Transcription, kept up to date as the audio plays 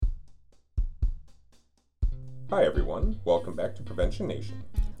Hi everyone, welcome back to Prevention Nation,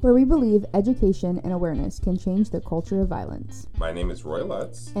 where we believe education and awareness can change the culture of violence. My name is Roy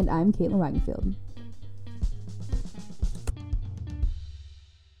Lutz. And I'm Caitlyn Wagenfield.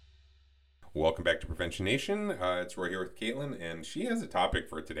 Welcome back to Prevention Nation. It's Roy here with Caitlyn, and she has a topic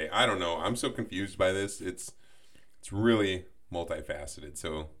for today. I don't know, I'm so confused by this. It's really multifaceted.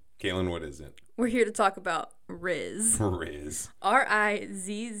 So, Caitlyn, what is it? We're here to talk about RIZZ. RIZZ.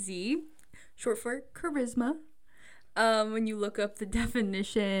 RIZZ, short for ChaRIZZma. When you look up the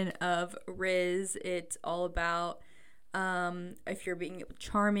definition of RIZZ, it's all about if you're being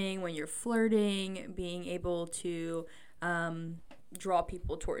charming when you're flirting, being able to draw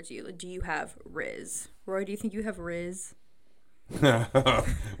people towards you. Do you have RIZZ? Roy, do you think you have RIZZ?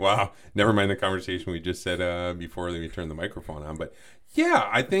 Wow. Never mind the conversation we just said before we turned the microphone on. But yeah,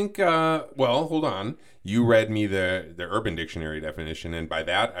 I think, well, hold on. You read me the Urban Dictionary definition, and by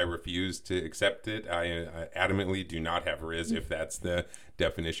that, I refuse to accept it. I adamantly do not have RIZZ if that's the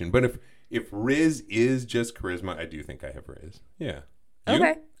definition. But if RIZZ is just charisma, I do think I have RIZZ. Yeah. You?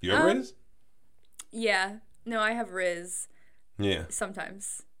 Okay. You have RIZZ? Yeah. No, I have RIZZ. Yeah.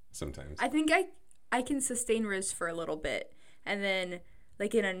 Sometimes. Sometimes. I think I can sustain RIZZ for a little bit. And then,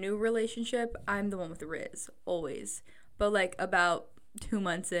 like, in a new relationship, I'm the one with the RIZZ, always. But, like, about 2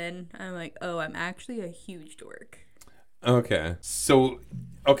 months in, I'm like, oh, I'm actually a huge dork. Okay. So,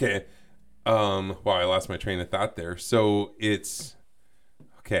 okay. Wow, I lost my train of thought there. So, it's,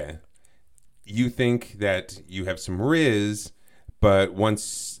 okay. You think that you have some RIZZ, but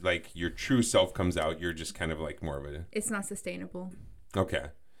once, like, your true self comes out, you're just kind of, like, more of a... It's not sustainable. Okay.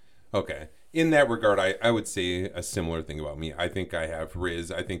 In that regard, I would say a similar thing about me. I think I have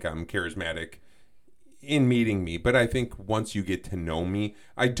RIZZ. I think I'm charismatic in meeting me. But I think once you get to know me,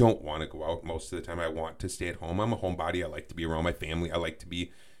 I don't want to go out most of the time. I want to stay at home. I'm a homebody. I like to be around my family. I like to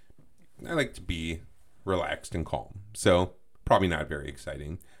be relaxed and calm. So probably not very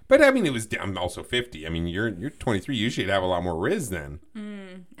exciting. But I mean, I'm also 50. I mean, you're 23. You should have a lot more RIZZ then.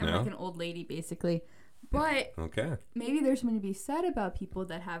 I'm like an old lady, basically. But okay, maybe there's something to be said about people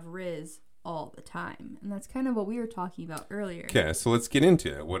that have RIZZ all the time. And that's kind of what we were talking about earlier. Okay, so let's get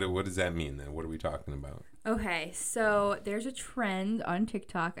into it. What does that mean then? What are we talking about? Okay, so there's a trend on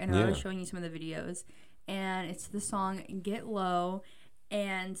TikTok. I know I was showing you some of the videos. And it's the song Get Low.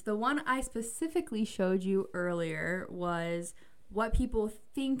 And the one I specifically showed you earlier was what people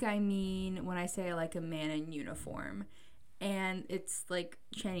think I mean when I say I like a man in uniform. And it's like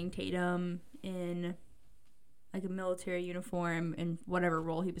Channing Tatum in... like a military uniform and whatever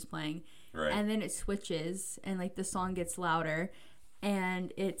role he was playing. Right. And then it switches and like the song gets louder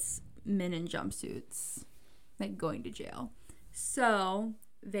and it's men in jumpsuits like going to jail. So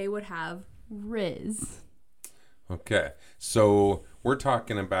they would have RIZZ. Okay. So we're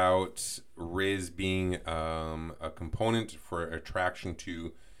talking about RIZZ being a component for attraction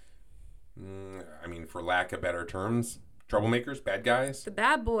to, for lack of better terms, troublemakers, bad guys. The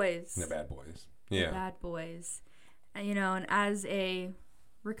bad boys. The bad boys. Yeah. Bad boys. And as a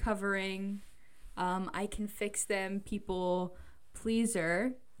recovering, I can fix them people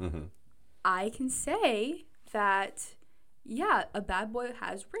pleaser, I can say that, yeah, a bad boy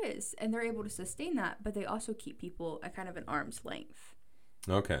has RIZZ, and they're able to sustain that, but they also keep people at kind of an arm's length.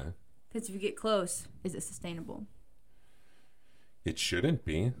 Okay. Because if you get close, is it sustainable? It shouldn't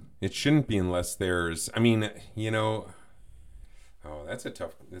be. It shouldn't be unless there's, Oh, that's a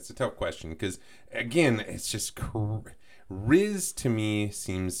tough question because, again, it's just RIZZ to me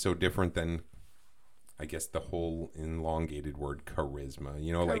seems so different than, I guess, the whole elongated word charisma.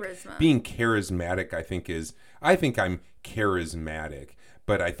 Charisma. Like being charismatic. I think I'm charismatic,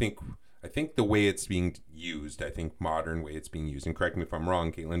 but I think the way it's being used, I think modern way it's being used, and correct me if I'm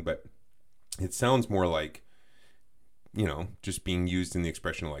wrong, Caitlyn, but it sounds more like, just being used in the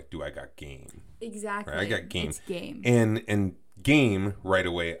expression of like, do I got game? Exactly. Right? I got game. It's game. And game right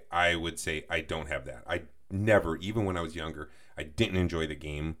away, I would say I don't have that. I never, even when I was younger, I didn't enjoy the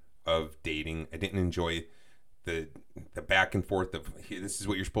game of dating. I didn't enjoy the back and forth of, hey, this is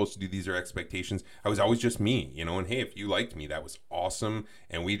what you're supposed to do. These are expectations. I was always just me, and hey, if you liked me, that was awesome.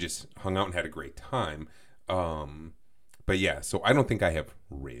 And we just hung out and had a great time. But yeah, so I don't think I have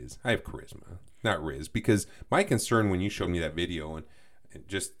RIZZ. I have charisma, not RIZZ, because my concern when you showed me that video and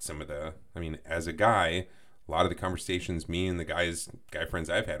just some of the, as a guy, a lot of the conversations me and the guy friends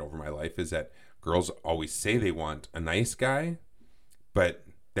I've had over my life is that girls always say they want a nice guy, but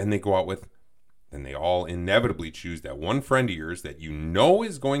then they go out with, and they all inevitably choose that one friend of yours that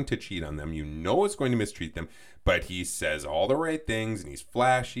is going to cheat on them, is going to mistreat them, but he says all the right things and he's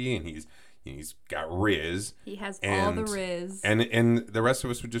flashy and he's got RIZZ. He has all the RIZZ. And the rest of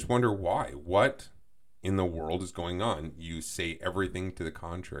us would just wonder why. What in the world is going on. You say everything to the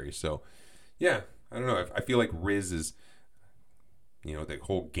contrary. So, yeah, I don't know. I feel like RIZZ is, the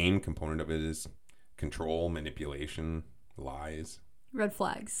whole game component of it is control, manipulation, lies. Red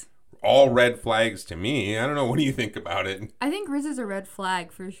flags. All red flags to me. I don't know. What do you think about it? I think RIZZ is a red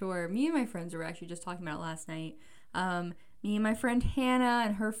flag for sure. Me and my friends were actually just talking about it last night. Me and my friend Hannah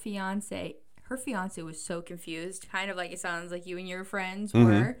and her fiance. Her fiance was so confused, kind of like it sounds like you and your friends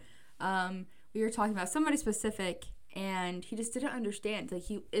were. We were talking about somebody specific, and he just didn't understand. Like,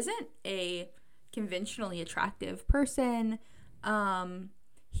 he isn't a conventionally attractive person.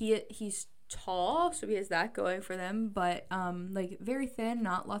 He's tall, so he has that going for them, but like very thin,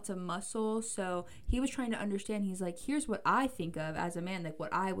 not lots of muscle. So he was trying to understand. He's like, here's what I think of as a man, like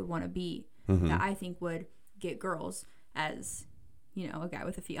what I would want to be, that I think would get girls as, a guy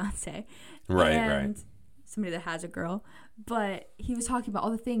with a fiance, right, somebody that has a girl. But he was talking about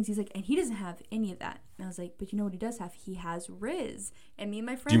all the things. He's like, and he doesn't have any of that. And I was like, but you know what he does have? He has RIZZ. And me and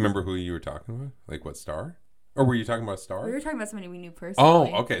my friend. Do you remember who you were talking about? Like what star? Or were you talking about Star? We were talking about somebody we knew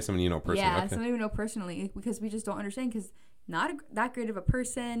personally. Oh, okay. Somebody you know personally. Yeah, okay. somebody we know personally, because we just don't understand, because not that great of a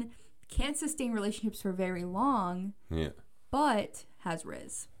person, can't sustain relationships for very long, but has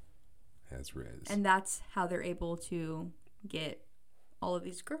RIZZ. And that's how they're able to get all of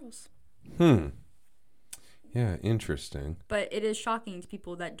these girls. Yeah, interesting. But it is shocking to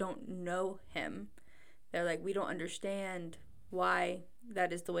people that don't know him. They're like, we don't understand why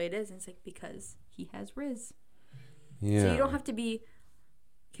that is the way it is. And it's like, because he has RIZZ. Yeah. So you don't have to be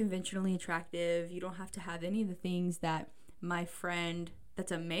conventionally attractive. You don't have to have any of the things that my friend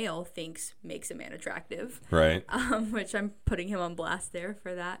that's a male thinks makes a man attractive. Right. Which I'm putting him on blast there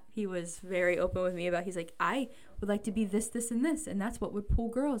for that. He was very open with me about, he's like, I would like to be this, this, and this. And that's what would pull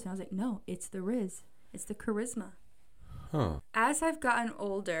girls. And I was like, no, it's the RIZZ. It's the ChaRIZZma. As I've gotten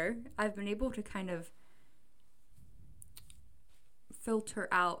older, I've been able to kind of filter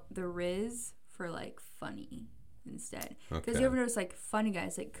out the RIZZ for like funny instead. Because you ever notice like funny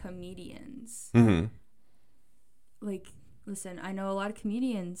guys, like comedians. Like, listen, I know a lot of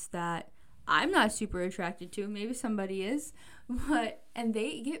comedians that I'm not super attracted to. Maybe somebody is, and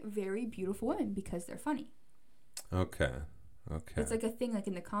they get very beautiful women because they're funny. Okay. It's like a thing like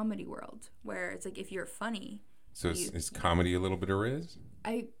in the comedy world where it's like if you're funny. So is comedy a little bit of RIZZ?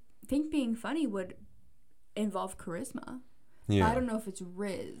 I think being funny would involve charisma. Yeah. I don't know if it's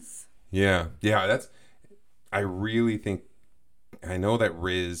RIZZ. Yeah. I really think, I know that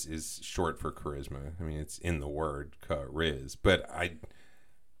RIZZ is short for charisma. I mean, it's in the word RIZZ, but I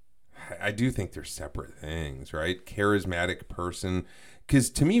do think they're separate things, right? Charismatic person, because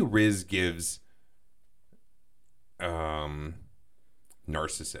to me, RIZZ gives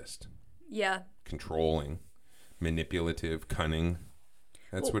narcissist. Yeah. Controlling, manipulative, cunning.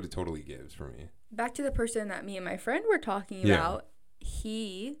 That's what it totally gives for me. Back to the person that me and my friend were talking about.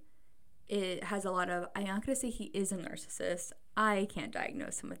 It has a lot of, I'm not going to say he is a narcissist. I can't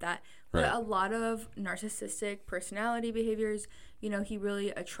diagnose him with that. But a lot of narcissistic personality behaviors. He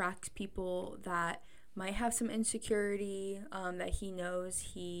really attracts people that might have some insecurity, that he knows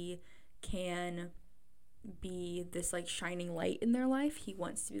he can be this like shining light in their life. He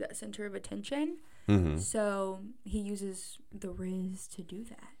wants to be that center of attention. So he uses the RIZZ to do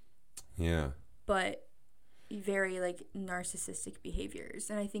that. Yeah. But very like narcissistic behaviors,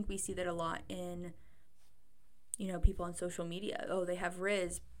 and I think we see that a lot in people on social media. Oh, they have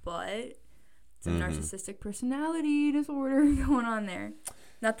RIZZ, but some narcissistic personality disorder going on there.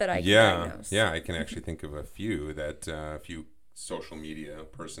 Not that I can diagnose. I can actually think of a few social media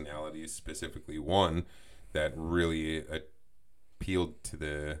personalities, specifically one that really appealed to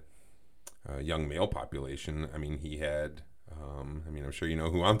the young male population. I mean, he had I'm sure you know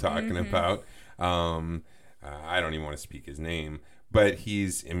who I'm talking about. I don't even want to speak his name, but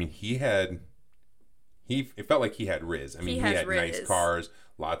it felt like he had RIZZ. I mean, he had RIZZ. Nice cars,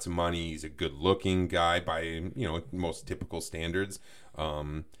 lots of money. He's a good looking guy by, most typical standards.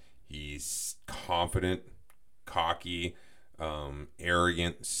 He's confident, cocky,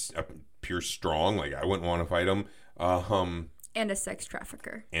 arrogant, pure strong. Like, I wouldn't want to fight him. And a sex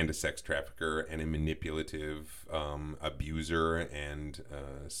trafficker. And a manipulative abuser and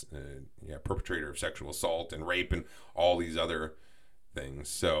perpetrator of sexual assault and rape and all these other things.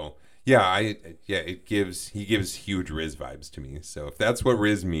 So he gives huge RIZZ vibes to me. So if that's what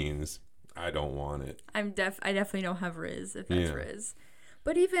RIZZ means, I don't want it. I definitely don't have RIZZ if that's RIZZ.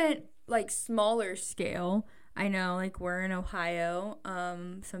 But even like smaller scale, I know like we're in Ohio.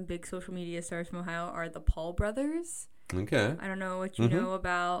 Some big social media stars from Ohio are the Paul brothers. Okay. I don't know what you know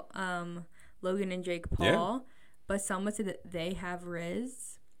about Logan and Jake Paul, but some would say that they have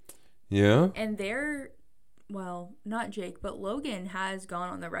RIZZ. Yeah. And they're well, not Jake, but Logan has gone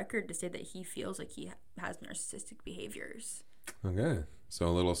on the record to say that he feels like he has narcissistic behaviors. Okay. So a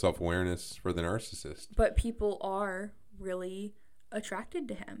little self-awareness for the narcissist. But people are really attracted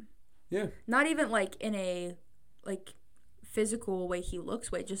to him. Yeah. Not even like in a like physical way he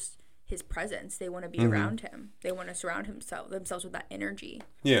looks way, just his presence. They want to be around him. They want to surround themselves with that energy.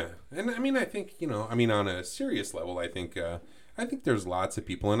 Yeah. And I mean, I think, on a serious level, I think there's lots of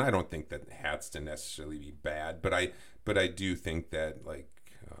people, and I don't think that hats to necessarily be bad, but I do think that like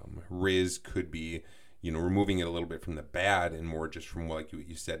RIZZ could be, removing it a little bit from the bad and more just from like what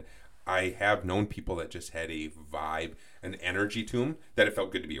you said. I have known people that just had a vibe, an energy to them that it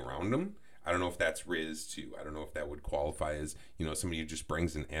felt good to be around them. I don't know if that's RIZZ too. I don't know if that would qualify as, somebody who just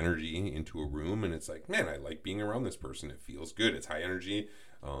brings an energy into a room and it's like, man, I like being around this person. It feels good. It's high energy,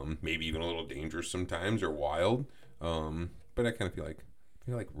 maybe even a little dangerous sometimes or wild. But I kind of feel like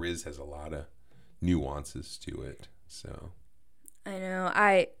RIZZ has a lot of nuances to it. So I know.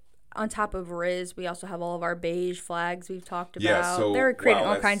 On top of RIZZ, we also have all of our beige flags we've talked about. Yeah, so they're creating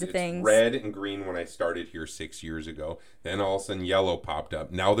all kinds of things. Red and green when I started here 6 years ago. Then all of a sudden yellow popped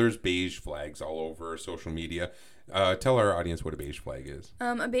up. Now there's beige flags all over social media. Tell our audience what a beige flag is.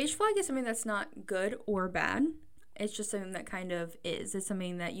 A beige flag is something that's not good or bad. It's just something that kind of is. It's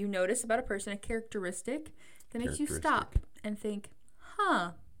something that you notice about a person, a characteristic that makes you stop and think,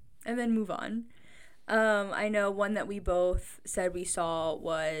 huh, and then move on. I know one that we both said we saw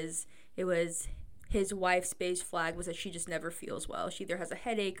was his wife's beige flag was that she just never feels well. She either has a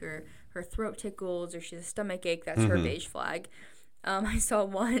headache or her throat tickles or she has a stomach ache. That's her beige flag. I saw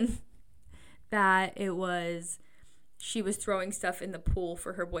one that she was throwing stuff in the pool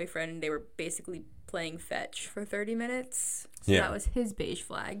for her boyfriend and they were basically playing fetch for 30 minutes. So that was his beige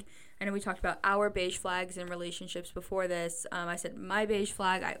flag. I know we talked about our beige flags in relationships before this. I said my beige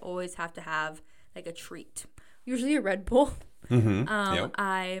flag, I always have to have like a treat, usually a Red Bull. Anytime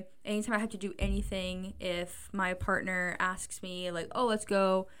I have to do anything, if my partner asks me like, oh, let's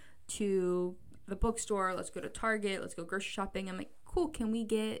go to the bookstore, let's go to Target, let's go grocery shopping, I'm like, cool, can we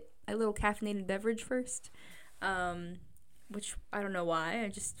get a little caffeinated beverage first? Which I don't know why, I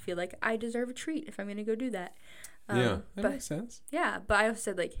just feel like I deserve a treat if I'm gonna go do that. That makes sense. Yeah, but I also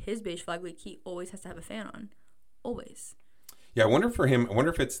said like his beige flag, like he always has to have a fan on, always. Yeah, I wonder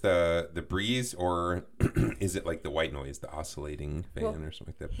if it's the breeze or is it like the white noise, the oscillating fan or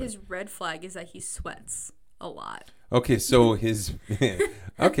something like that. His red flag is that he sweats a lot. Okay, so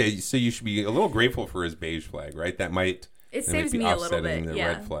so you should be a little grateful for his beige flag, right? It saves might be me a little bit. the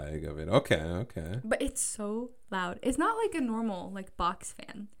red flag of it. Okay. But it's so loud. It's not like a normal like box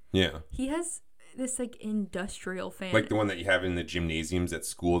fan. Yeah. He has this like industrial fan, like the one that you have in the gymnasiums at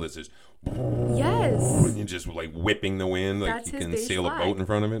school that says. Yes. And you're just like whipping the wind, like That's you can his sail flag. a boat in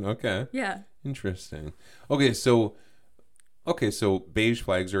front of it. Okay. Yeah. Interesting. Okay, so beige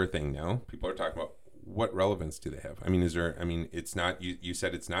flags are a thing now. People are talking about what relevance do they have? I mean, it's not you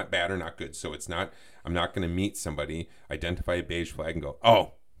said it's not bad or not good. So it's not I'm not going to meet somebody, identify a beige flag and go,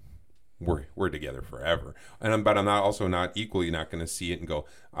 "Oh, we're together forever." But I'm not equally not going to see it and go,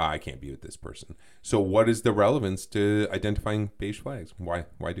 I can't be with this person. So what is the relevance to identifying beige flags? Why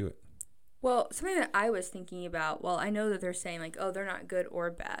do it? Well, something that I was thinking about, I know that they're saying like, oh, they're not good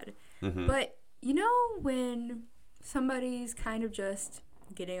or bad. But when somebody's kind of just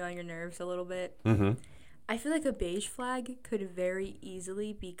getting on your nerves a little bit, I feel like a beige flag could very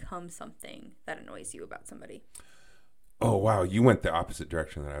easily become something that annoys you about somebody. Oh, wow. You went the opposite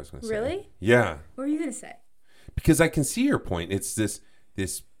direction that I was going to say. Really? Yeah. What were you going to say? Because I can see your point. It's this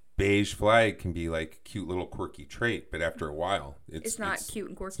beige flag can be like a cute little quirky trait, but after a while, it's not cute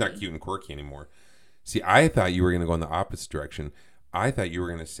and quirky. It's not cute and quirky anymore. See, I thought you were going to go in the opposite direction. I thought you were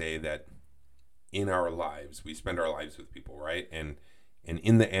going to say that in our lives, we spend our lives with people, right? And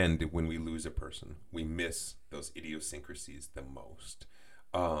in the end, when we lose a person, we miss those idiosyncrasies the most.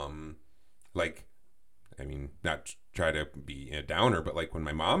 Not try to be a downer, but like when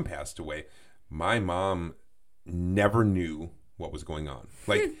my mom passed away, my mom never knew what was going on.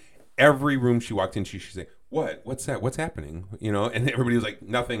 Like every room she walked in, she'd say, what's that? What's happening? And everybody was like,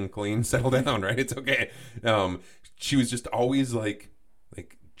 nothing, Colleen, settle down, right? It's okay. She was just always like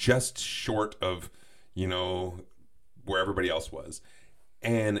just short of, where everybody else was.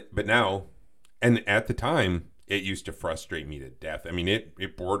 But now, and at the time, it used to frustrate me to death. I mean,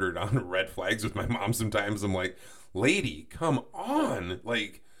 it bordered on red flags with my mom sometimes. I'm like, lady, come on.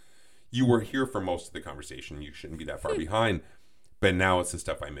 Like, you were here for most of the conversation. You shouldn't be that far behind. But now it's the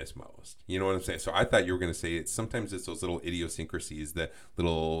stuff I miss most. You know what I'm saying? So I thought you were going to say sometimes it's those little idiosyncrasies, the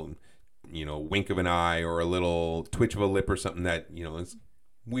little, wink of an eye or a little twitch of a lip or something that,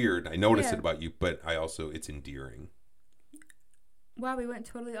 weird. I notice it about you, but it's endearing. Wow, we went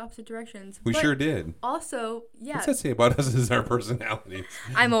totally opposite directions. We sure did. Also, yeah. What's that say about us as our personalities?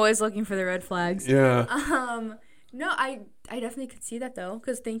 I'm always looking for the red flags. Yeah. No, I definitely could see that though,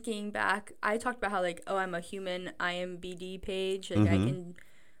 because thinking back, I talked about how like, oh, I'm a human IMBD page, like I can,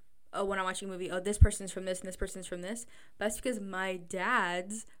 when I'm watching a movie, oh, this person's from this and this person's from this. But that's because my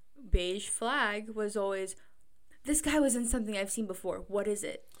dad's beige flag was always, this guy was in something I've seen before. What is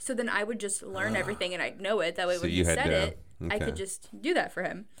it? So then I would just learn everything and I'd know it. That way when he said it, I could just do that for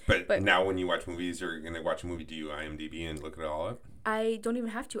him. But now when you watch movies or going to watch a movie, do you IMDb and look it all up? I don't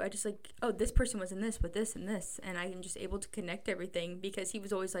even have to. I just like, oh, this person was in this with this and this. And I'm just able to connect everything because he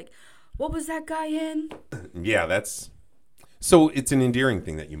was always like, what was that guy in? Yeah, so it's an endearing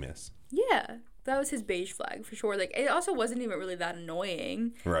thing that you miss. Yeah, that was his beige flag for sure. Like, it also wasn't even really that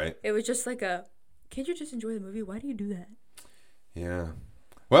annoying. Right. It was just like can't you just enjoy the movie? Why do you do that? Yeah.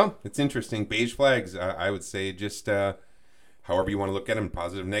 Well, it's interesting. Beige flags, I would say just however you want to look at them,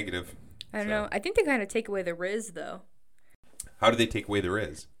 positive, negative. I don't know. I think they kind of take away the RIZZ, though. How do they take away the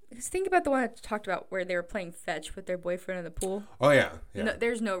RIZZ? Because think about the one I talked about where they were playing fetch with their boyfriend in the pool. Oh, yeah. No,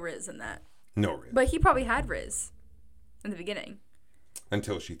 there's no RIZZ in that. No RIZZ. But he probably had RIZZ in the beginning.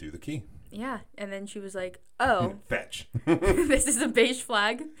 Until she threw the key. Yeah, and then she was like, oh. Fetch. This is a beige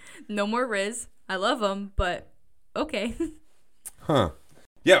flag. No more RIZZ. I love him, but okay. Huh.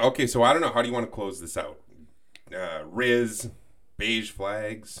 Yeah, okay, so I don't know. How do you want to close this out? RIZZ, beige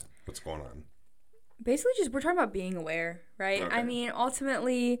flags, what's going on? Basically, just we're talking about being aware, right? Okay. I mean,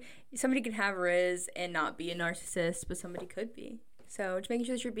 ultimately, somebody can have RIZZ and not be a narcissist, but somebody could be. So just making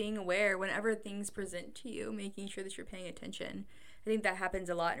sure that you're being aware whenever things present to you, making sure that you're paying attention. I think that happens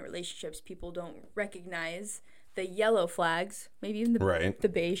a lot in relationships. People don't recognize the yellow flags, maybe even the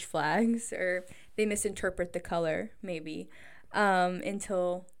beige flags, or they misinterpret the color, maybe,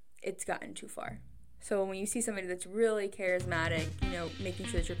 until it's gotten too far. So when you see somebody that's really charismatic, making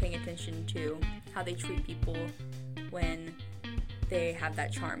sure that you're paying attention to how they treat people when they have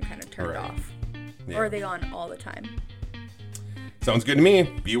that charm kind of turned off. Yeah. Or are they on all the time? Sounds good to me.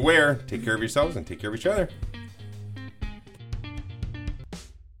 Be aware. Take care of yourselves and take care of each other.